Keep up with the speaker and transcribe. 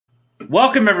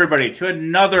Welcome, everybody, to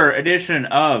another edition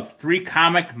of 3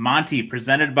 Comic Monte,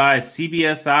 presented by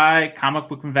CBSI,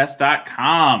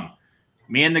 comicbookinvest.com.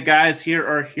 Me and the guys here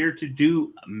are here to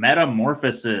do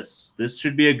Metamorphosis. This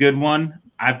should be a good one.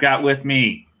 I've got with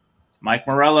me Mike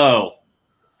Morello,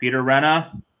 Peter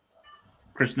Renna,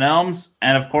 Chris Nelms,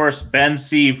 and, of course, Ben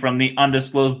C. from the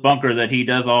undisclosed bunker that he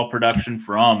does all production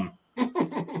from.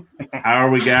 How are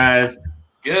we, guys?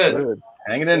 Good.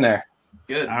 Hanging in there.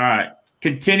 Good. All right.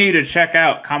 Continue to check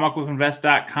out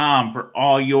comicbookinvest.com for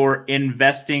all your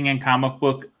investing and comic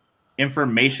book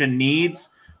information needs.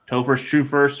 Topher's True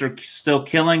Firsts are still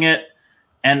killing it.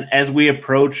 And as we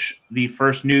approach the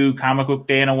first new comic book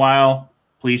day in a while,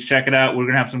 please check it out. We're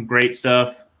going to have some great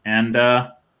stuff. And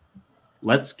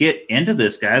let's get into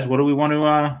this, guys. What do we want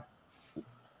to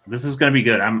this is going to be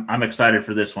good. I'm excited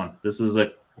for this one. This is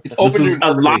a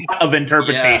lot of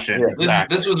interpretation. Yeah,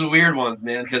 this was a weird one,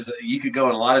 man, because you could go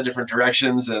in a lot of different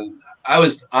directions, and I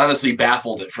was honestly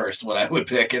baffled at first what I would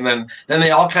pick, and then they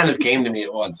all kind of came to me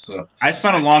at once. So I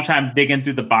spent a long time digging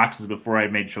through the boxes before I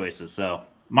made choices. So,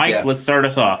 Mike, let's start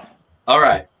us off. All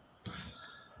right.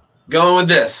 Going with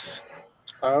this.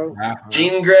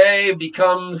 Jean Grey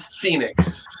becomes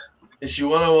Phoenix. Issue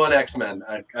 101 X-Men.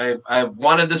 I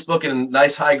wanted this book in a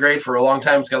nice high grade for a long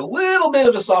time. It's got a little bit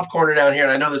of a soft corner down here,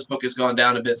 and I know this book has gone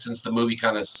down a bit since the movie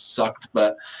kind of sucked,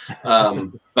 but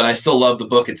I still love the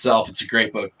book itself. It's a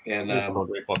great book, and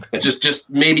great book. It's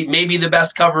just maybe the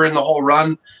best cover in the whole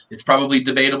run. It's probably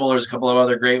debatable. There's a couple of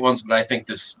other great ones, but I think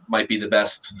this might be the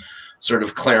best sort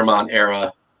of Claremont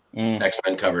era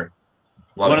X-Men cover.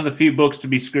 One of the few books to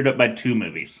be screwed up by 2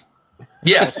 movies.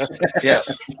 Yes,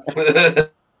 yes.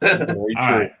 All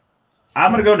right. I'm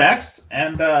going to go next,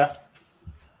 and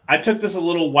I took this a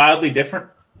little wildly different.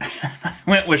 I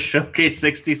went with Showcase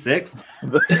 66.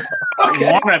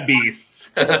 Wanna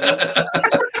Beasts.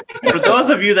 For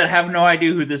those of you that have no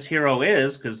idea who this hero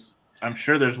is, because I'm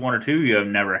sure there's one or two of you have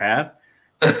never have,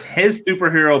 his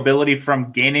superhero ability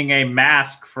from gaining a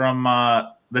mask from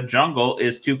the jungle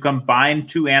is to combine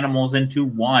 2 animals into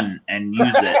one and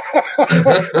use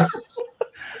it.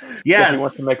 Yes. He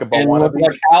wants to make a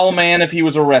like Owlman if he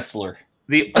was a wrestler.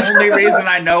 The only reason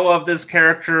I know of this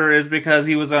character is because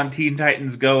he was on Teen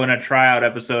Titans Go in a tryout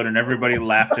episode and everybody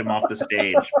laughed him off the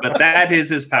stage. But that is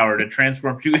his power, to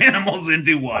transform 2 animals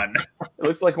into one. It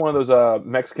looks like one of those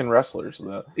Mexican wrestlers.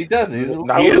 He does. He is a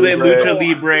Lucha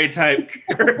Libre type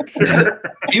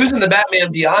character. He was in the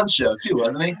Batman Beyond show too,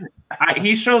 wasn't he?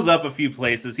 He shows up a few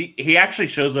places. He actually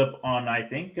shows up on, I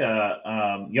think,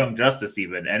 Young Justice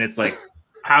even. And it's like,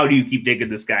 how do you keep digging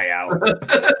this guy out?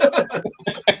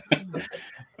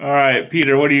 All right,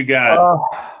 Peter, what do you got?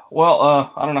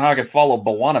 I don't know how I could follow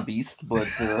Bawana Beast, but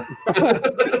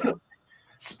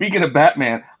speaking of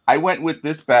Batman, I went with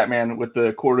this Batman with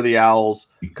the Court of the Owls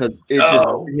because it's just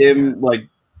him, like,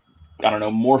 I don't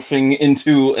know, morphing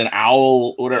into an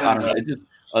owl or whatever. I don't know. It's just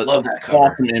Love that cover.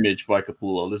 Awesome image by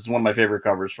Capullo. This is one of my favorite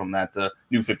covers from that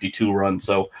New 52 run,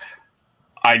 so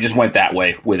I just went that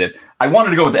way with it. I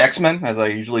wanted to go with the X-Men, as I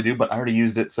usually do, but I already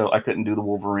used it, so I couldn't do the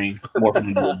Wolverine.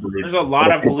 There's a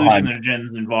lot of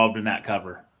hallucinogens involved in that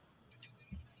cover.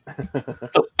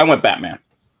 So I went Batman.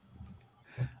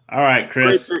 All right,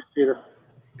 Chris. Great pick, Peter.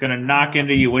 Gonna knock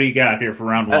into you. What do you got here for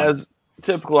round 1? As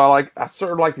typical, I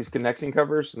sort of like these connecting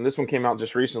covers, and this one came out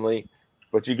just recently,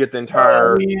 but you get the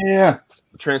entire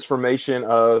transformation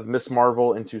of Miss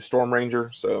Marvel into Storm Ranger.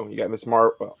 So you got Miss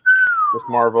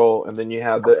Marvel, and then you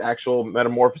have the actual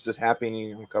metamorphosis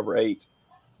happening on cover 8,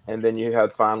 and then you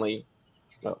have finally.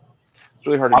 It's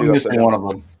really hard to do. I'm missing one of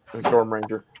them. Storm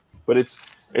Ranger, but it's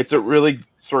a really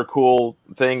sort of cool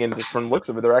thing, and just from the looks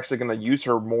of it, they're actually going to use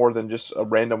her more than just a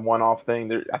random one-off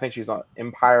thing. I think she's on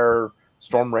Empire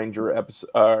Storm Ranger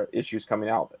issues coming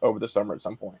out over the summer at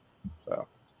some point. So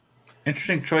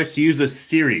interesting choice to use a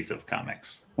series of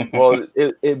comics. Well,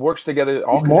 it works together.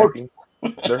 All connecting.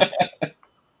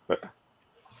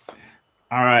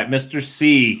 All right, Mr.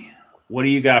 C, what do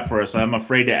you got for us? I'm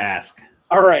afraid to ask.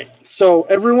 All right, so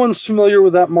everyone's familiar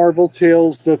with that Marvel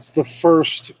Tales. That's the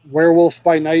first Werewolf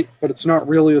by Night, but it's not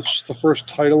really. It's just the first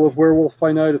title of Werewolf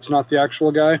by Night. It's not the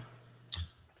actual guy.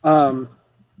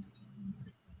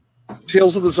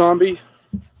 Tales of the Zombie.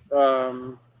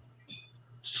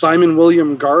 Simon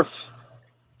William Garth,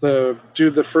 the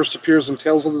dude that first appears in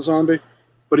Tales of the Zombie,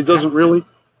 but he doesn't really.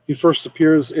 He first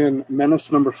appears in Menace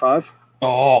 #5.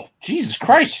 Oh, Jesus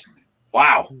Christ.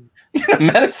 Wow.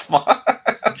 Menace.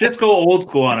 Just go old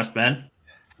school on us, Ben.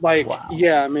 Like,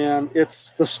 yeah, man.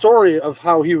 It's the story of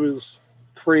how he was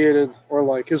created, or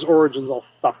like his origins all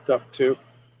fucked up too.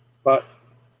 But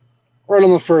right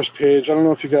on the first page, I don't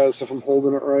know if you guys, if I'm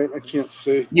holding it right. I can't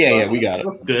see. Yeah, we got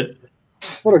it. Good.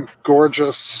 What a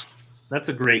gorgeous. That's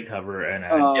a great cover, and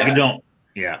we don't,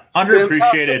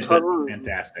 underappreciated, but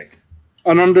fantastic.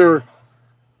 And under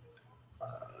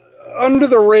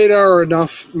the radar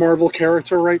enough Marvel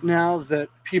character right now that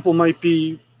people might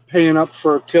be paying up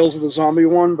for Tales of the Zombie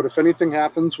one, but if anything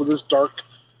happens with this dark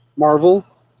Marvel,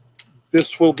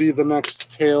 this will be the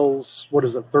next Tales,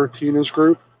 13-ish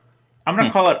group? I'm going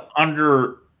to call it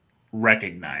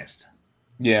under-recognized.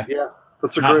 Yeah. Yeah,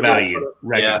 that's a Not great valued,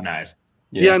 recognized.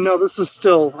 Yeah, no, this is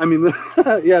still, I mean,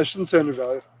 I shouldn't say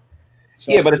undervalued.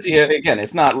 So. Yeah, but it's again,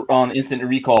 it's not on instant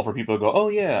recall for people to go, oh,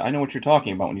 yeah, I know what you're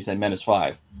talking about when you say Menace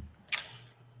 5.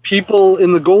 People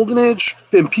in the Golden Age,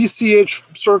 in PCH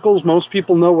circles, most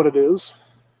people know what it is.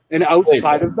 And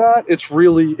outside of that,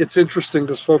 it's interesting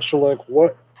because folks are like,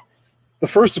 what? The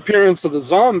first appearance of the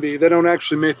zombie, they don't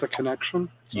actually make the connection.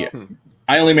 So. Yeah.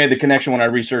 I only made the connection when I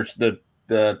researched the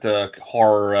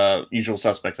horror Usual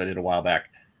Suspects I did a while back.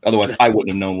 Otherwise, I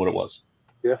wouldn't have known what it was.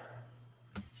 Yeah.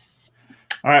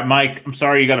 All right, Mike. I'm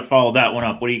sorry you got to follow that one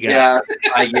up. What do you got?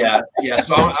 Yeah.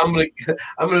 So I'm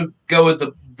gonna go with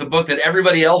the book that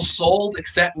everybody else sold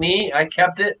except me. I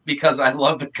kept it because I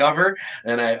love the cover,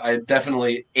 and I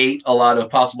definitely ate a lot of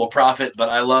possible profit. But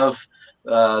I love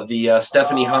the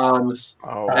Stephanie Hans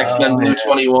X-Men Blue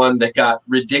 21 that got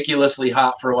ridiculously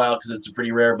hot for a while because it's a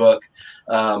pretty rare book.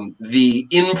 The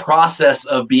In Process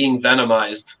of Being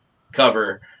Venomized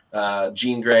cover,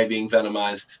 Jean Grey being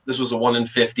venomized. This was a 1 in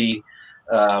 50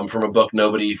 from a book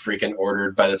nobody freaking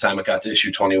ordered by the time it got to issue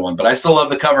 21. But I still love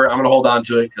the cover. I'm going to hold on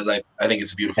to it because I think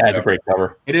it's a beautiful cover. It's a great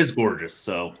cover. It is gorgeous.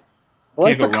 So I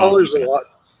like the colors a lot.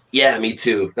 Yeah, me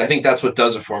too. I think that's what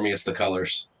does it for me. It's the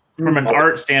colors. From an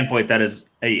art standpoint, that is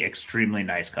a extremely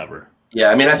nice cover.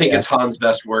 Yeah, I mean, I think it's Han's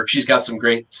best work. She's got some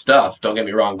great stuff. Don't get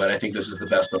me wrong, but I think this is the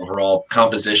best overall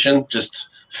composition. Just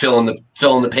fill in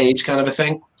the page kind of a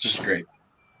thing. Just great.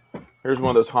 Here's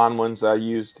one of those Han ones I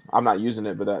used. I'm not using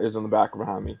it, but that is on the back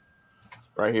behind me,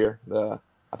 right here. This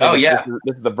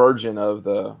is the Virgin of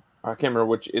the. I can't remember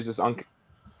which is this. Do you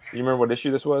remember what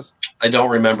issue this was? I don't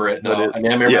remember it. No, I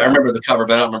remember the cover,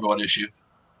 but I don't remember what issue.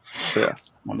 Yeah,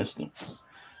 I missed it.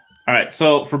 All right,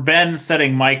 so for Ben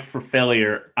setting Mike for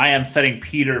failure, I am setting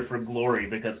Peter for glory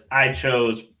because I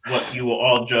chose what you will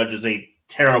all judge as a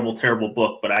terrible, terrible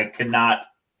book, but I cannot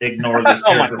ignore this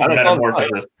character from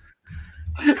Metamorphosis.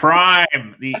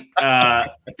 Prime.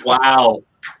 Wow.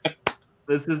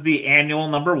 This is the annual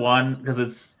 #1 because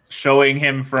it's showing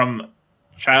him from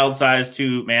child size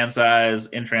to man size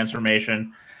in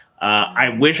transformation. I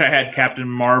wish I had Captain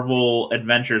Marvel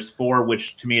Adventures 4,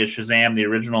 which to me is Shazam, the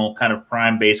original kind of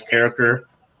Prime-based character.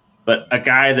 But a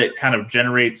guy that kind of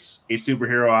generates a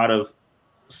superhero out of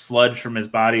sludge from his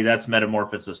body, that's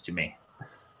Metamorphosis to me.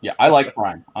 Yeah, I like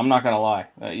Prime. I'm not going to lie.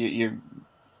 It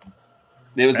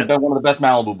was one of the best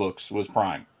Malibu books was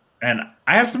Prime. And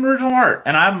I have some original art,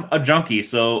 and I'm a junkie,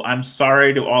 so I'm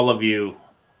sorry to all of you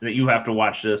that you have to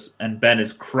watch this. And Ben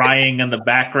is crying in the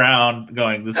background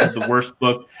going, this is the worst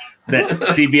book that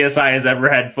CBSI has ever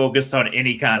had focused on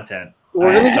any content.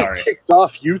 We're going to get kicked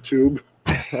off YouTube.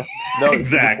 No,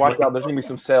 exactly. Watch out, there's going to be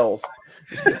some sales.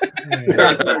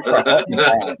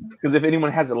 Because if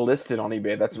anyone has it listed on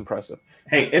eBay, that's impressive.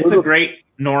 Hey, it's a great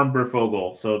Norm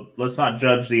Berfogel, so let's not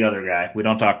judge the other guy. We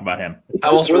don't talk about him.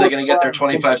 How else were they going to get their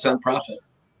 25-cent profit?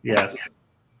 Yes.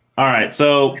 All right,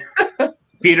 so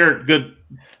Peter, good.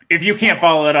 If you can't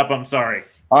follow that up, I'm sorry.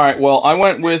 All right, well, I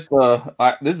went with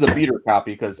this is a beater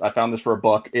copy because I found this for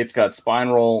 $1. It's got spine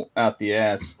roll out the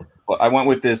ass, but I went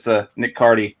with this Nick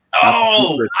Carty.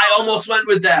 Oh, I almost went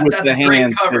with that. That's a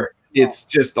great cover. It's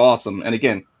just awesome. And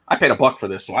again, I paid $1 for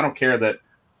this, so I don't care that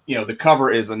the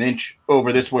cover is an inch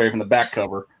over this way from the back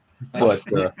cover, but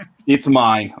it's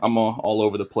mine. I'm all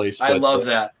over the place. I love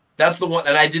that. That's the one,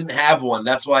 and I didn't have one.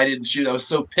 That's why I didn't shoot. I was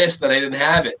so pissed that I didn't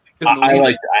have it.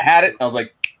 I had it. I was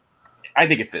like, I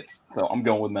think it fits. So I'm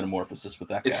going with Metamorphosis with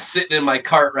that guy. It's sitting in my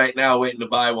cart right now waiting to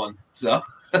buy one. So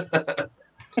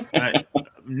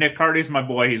Nick Carty's my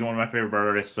boy. He's one of my favorite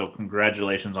artists, so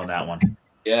congratulations on that one.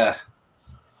 Yeah.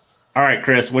 All right,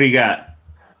 Chris, what do you got?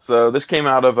 So this came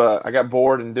out of I got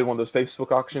bored and did one of those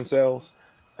Facebook auction sales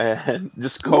and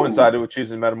just coincided with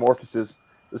choosing Metamorphosis.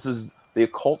 This is the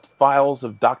Occult Files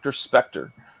of Dr.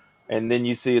 Spectre. And then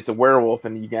you see it's a werewolf,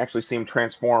 and you can actually see him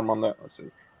transform on the. Let's see,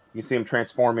 you can see him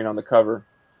transforming on the cover.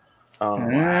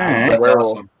 That's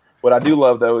awesome. What I do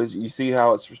love though is you see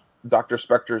how it's Dr.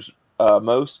 Spectre's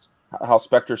how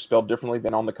Spectre is spelled differently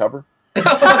than on the cover.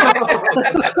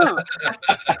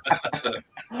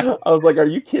 I was like, "Are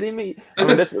you kidding me?" I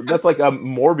mean, that's like a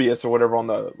Morbius or whatever on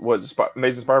the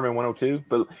Amazing Spider-Man 102,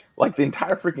 but like the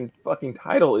entire freaking fucking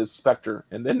title is Spectre,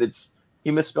 and then it's He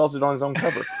misspells it on his own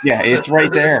cover. Yeah, it's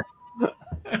right there.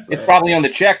 It's probably on the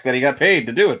check that he got paid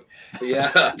to do it.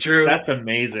 Yeah, true. That's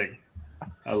amazing.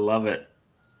 I love it.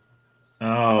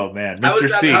 Oh man, Mr. How was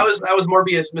that? C. How was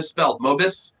Morbius misspelled?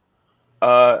 Mobus?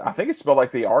 I think it's spelled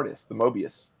like the artist, the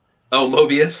Mobius. Oh,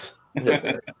 Mobius.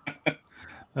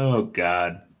 Oh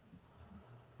God,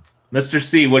 Mr.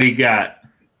 C, what do you got?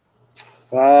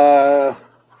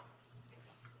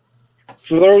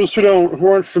 For those who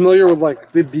aren't familiar with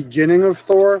like the beginning of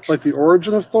Thor, like the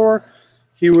origin of Thor,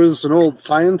 he was an old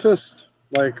scientist,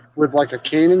 like with like a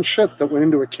cane and shit that went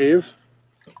into a cave.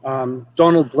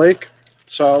 Donald Blake.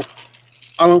 So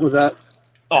I went with that.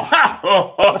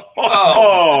 Oh.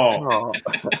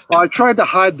 Well, I tried to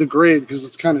hide the grade because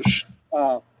it's kind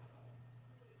of.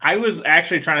 I was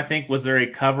actually trying to think, was there a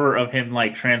cover of him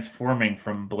like transforming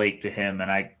from Blake to him,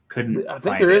 and I couldn't. I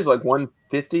think there is like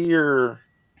 150 or.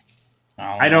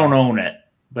 I don't own it,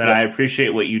 but I appreciate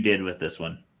what you did with this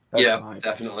one. That's nice.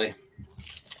 Definitely.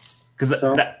 Because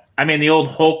I mean, the old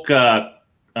Hulk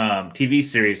TV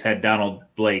series had Donald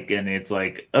Blake, and it's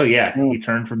like, oh yeah, he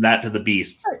turned from that to the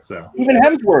Beast. So even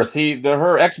Hemsworth,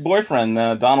 her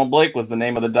ex-boyfriend Donald Blake was the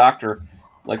name of the doctor.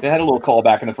 Like they had a little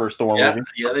callback in the first Thor movie.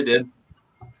 Yeah, they did.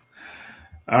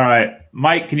 All right,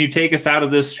 Mike, can you take us out of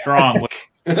this strong?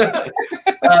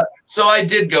 So I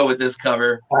did go with this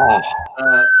cover.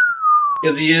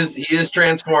 Because he is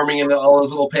transforming into all those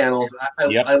little panels. I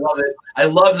love it. I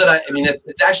love that. I mean,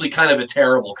 it's actually kind of a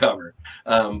terrible cover,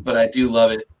 but I do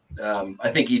love it. I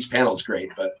think each panel is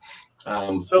great, but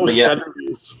yeah.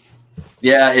 70s.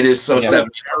 Yeah, it is so 70s.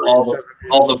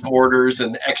 All the borders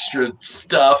and extra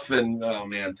stuff, and oh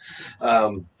man.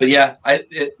 But yeah,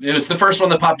 it was the first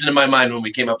one that popped into my mind when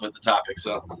we came up with the topic.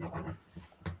 So,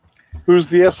 who's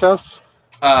the SS?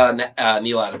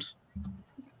 Neil Adams.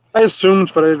 I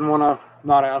assumed, but I didn't want to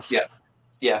not ask.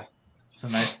 Yeah. It's a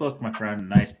nice book, my friend.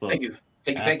 Nice book.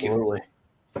 Thank you.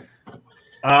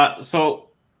 So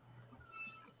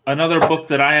another book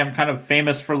that I am kind of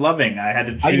famous for loving. I had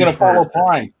to choose. How are you going to follow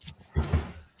Prime?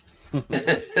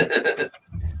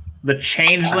 The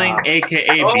Changeling,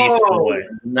 aka Beast Boy.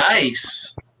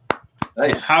 Nice.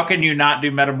 How can you not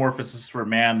do Metamorphosis for a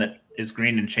man that is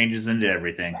green and changes into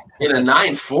everything? In a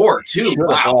 9.4 too.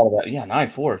 Wow. Yeah,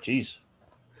 9.4. Jeez.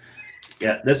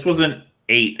 Yeah, this was an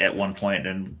 8 at one point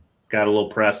and got a little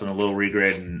press and a little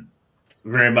regrade, and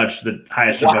very much the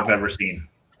highest jump I've ever seen.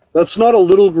 That's not a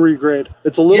little regrade.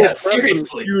 It's a little press and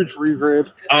seriously. a huge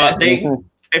regrade.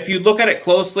 If you look at it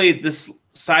closely, this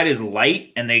side is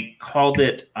light, and they called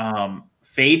it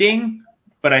fading.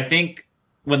 But I think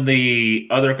when the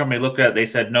other company looked at it, they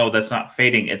said, no, that's not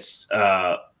fading. It's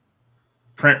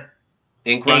print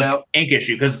ink run out, ink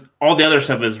issue, because all the other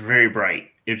stuff is very bright.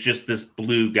 It's just this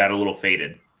blue got a little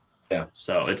faded. Yeah.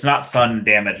 So it's not sun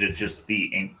damage. It's just the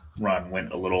ink run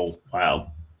went a little wild.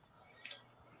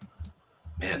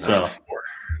 Man, so,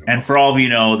 and for all of you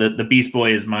know, that the Beast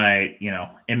Boy is my,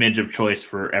 image of choice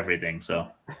for everything. So,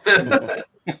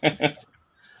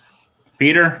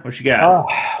 Peter, what you got?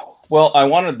 Well, I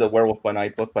wanted the Werewolf by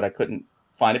Night book, but I couldn't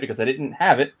find it because I didn't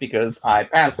have it because I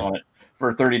passed on it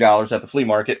for $30 at the flea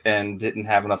market and didn't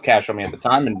have enough cash on me at the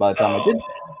time. And by the time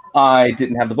I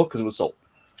didn't have the book because it was sold.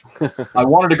 I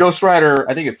wanted a Ghost Rider,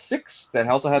 I think it's 6, that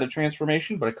also had a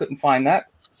transformation, but I couldn't find that.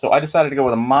 So I decided to go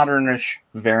with a modernish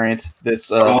variant, this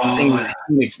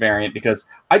Phoenix variant, because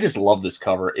I just love this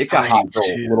cover. It got hot for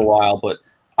a little while, but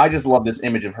I just love this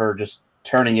image of her just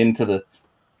turning into the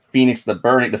Phoenix, the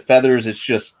burning, the feathers. It's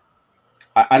just,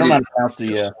 I don't know how to pronounce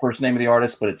the first name of the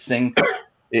artist, but it's Singh.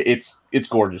 It's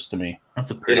gorgeous to me.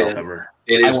 That's a pretty cover.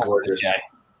 It is gorgeous.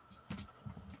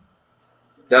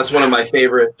 That's one of my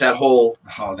favorite. That whole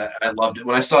I loved it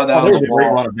when I saw that. There was a great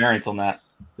run of variants on that.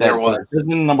 There was.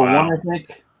 Isn't number 1, I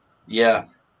think. Yeah,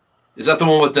 is that the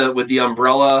one with the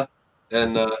umbrella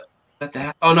and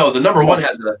that? Oh no, the number 1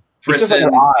 has the prison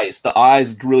eyes. The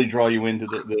eyes really draw you into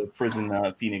the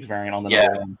prison Phoenix variant on the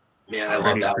number 1. Man, I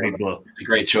love that one. It's a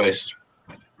great choice.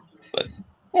 But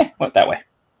went that way.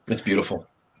 It's beautiful.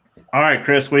 All right,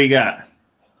 Chris, what do you got?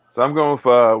 So I'm going with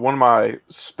one of my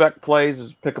spec plays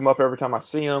is pick them up every time I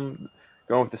see them.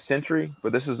 Going with the Sentry,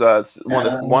 but this is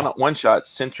one shot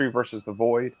Sentry versus the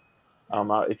Void.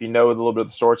 If you know a little bit of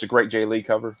the story, it's a great Jay Lee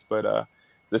cover, but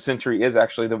the Sentry is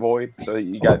actually the Void, so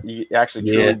you actually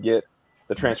truly get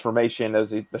the transformation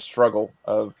as the struggle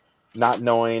of not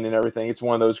knowing and everything. It's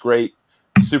one of those great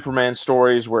Superman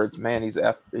stories where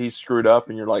he's screwed up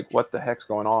and you're like, what the heck's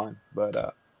going on?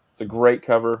 But it's a great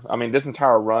cover. I mean, this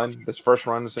entire run, this first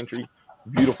run of Sentry,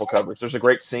 beautiful covers. There's a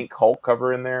great Sync Hulk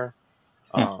cover in there.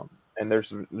 And and they're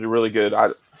really good.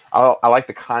 I like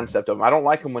the concept of him. I don't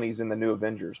like him when he's in the new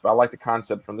Avengers, but I like the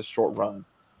concept from this short run.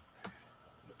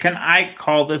 Can I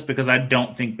call this, because I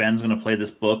don't think Ben's going to play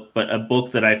this book, but a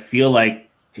book that I feel like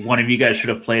one of you guys should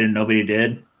have played and nobody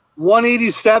did?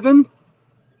 187?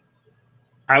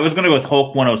 I was going to go with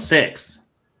Hulk 106.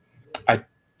 I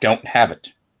don't have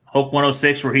it. Hulk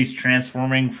 106, where he's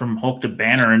transforming from Hulk to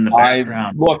Banner in the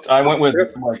background. I went with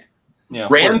like,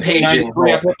 Rampaging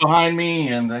I put behind me,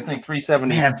 and I think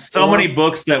 370. Man, so many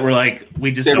books that were like,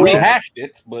 we just rehashed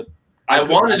it, but I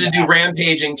wanted to do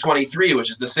Rampaging 23,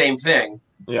 which is the same thing.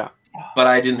 Yeah, but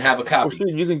I didn't have a copy. Well,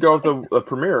 you can go with a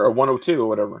premiere, a 102 or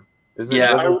whatever. Isn't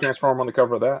it transform on the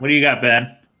cover of that? What do you got,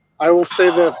 Ben? I will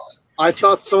say this. I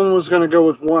thought someone was going to go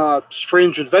with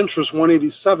Strange Adventures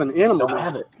 187 Animal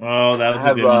Man. Oh, that was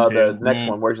a good one, too. The next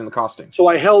one, where he's in the costume. So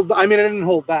I didn't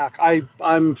hold back.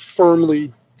 I'm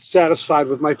firmly satisfied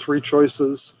with my three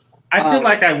choices. I feel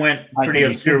like I went pretty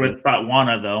obscure with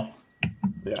Botswana, though.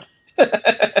 Yeah.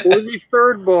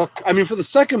 For the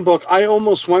second book, I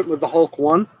almost went with the Hulk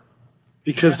one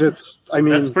because that's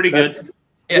pretty good.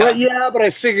 Yeah, but I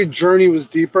figured Journey was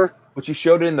deeper. But you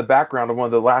showed it in the background of one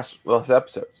of the last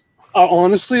episodes.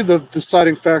 Honestly, the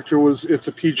deciding factor was it's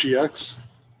a PGX.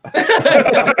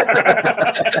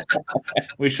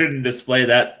 We shouldn't display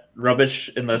that rubbish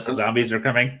unless the zombies are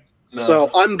coming. No.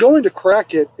 So I'm going to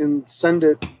crack it and send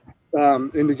it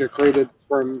in to get graded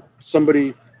from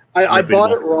somebody. I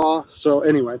bought it raw, so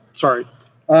anyway, sorry.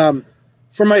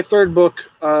 For my third book,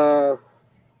 I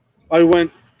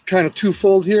went kind of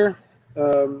twofold here.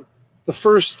 The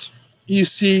first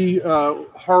EC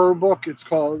horror book,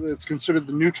 it's considered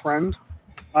the new trend.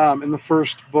 And the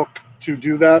first book to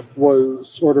do that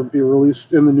was be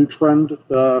released in the new trend.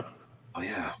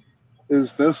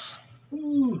 Is this.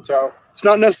 So it's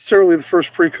not necessarily the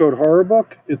first pre-code horror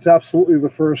book. It's absolutely the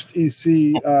first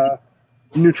EC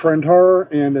new trend horror,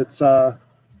 and it's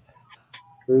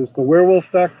there's the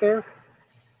werewolf back there.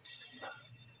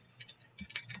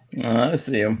 I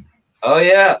see him. Oh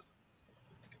yeah.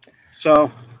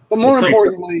 So, but more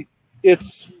importantly,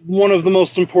 it's one of the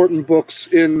most important books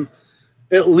in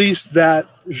at least that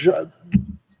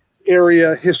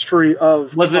area history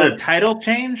of. Was it a title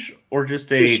change or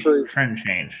just a trend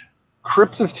change?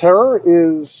 Crypt of Terror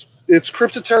it's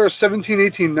Crypt of Terror 17,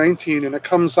 18, 19, and it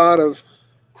comes out of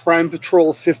Crime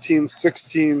Patrol 15,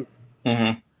 16.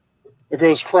 Mm-hmm. It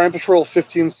goes Crime Patrol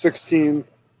 15, 16,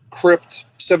 Crypt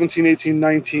 17, 18,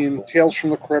 19, Tales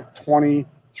from the Crypt 20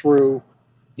 through.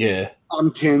 Yeah. I'm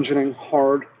tangenting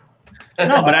hard.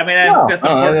 No, but I mean that's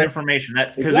important information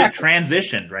because it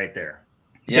transitioned right there.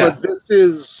 Yeah. But this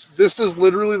is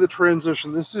literally the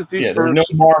transition. This is the first.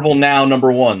 There's no Marvel Now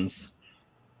 #1s.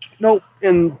 Nope.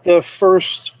 And the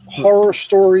first horror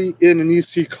story in an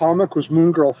EC comic was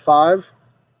Moon Girl 5.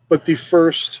 But the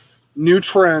first new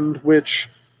trend, which,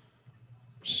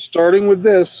 starting with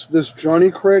this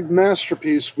Johnny Craig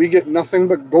masterpiece, we get nothing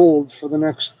but gold for the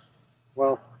next,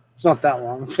 well, it's not that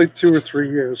long. It's like 2 or 3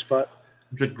 years, but.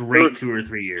 It's a great 2 or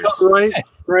 3 years.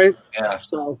 Right? Yeah.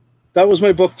 So that was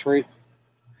my book 3.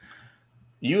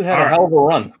 You had a hell of a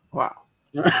run. Wow.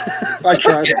 I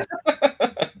tried.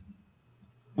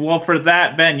 Well, for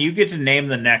that, Ben, you get to name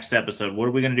the next episode. What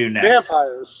are we going to do next?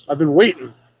 Vampires. I've been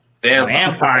waiting.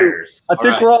 Vampires. I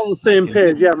think we're all on the same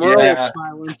page. Yeah, Morello's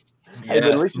smiling.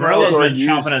 Yes. Morello's been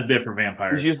chomping at the bit for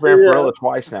vampires. He's used Vampirella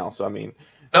twice now, so I mean.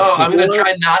 No, I'm going to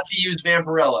try not to use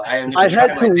Vampirella. I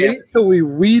had to wait till we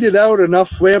weeded out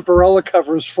enough Vampirella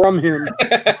covers from him.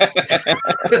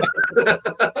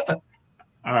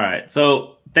 All right.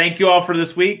 So thank you all for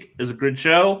this week. It was a good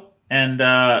show. And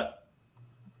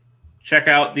check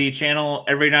out the channel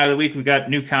every night of the week. We've got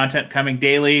new content coming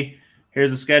daily. Here's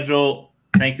the schedule.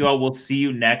 Thank you all. We'll see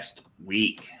you next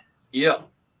week. Yeah.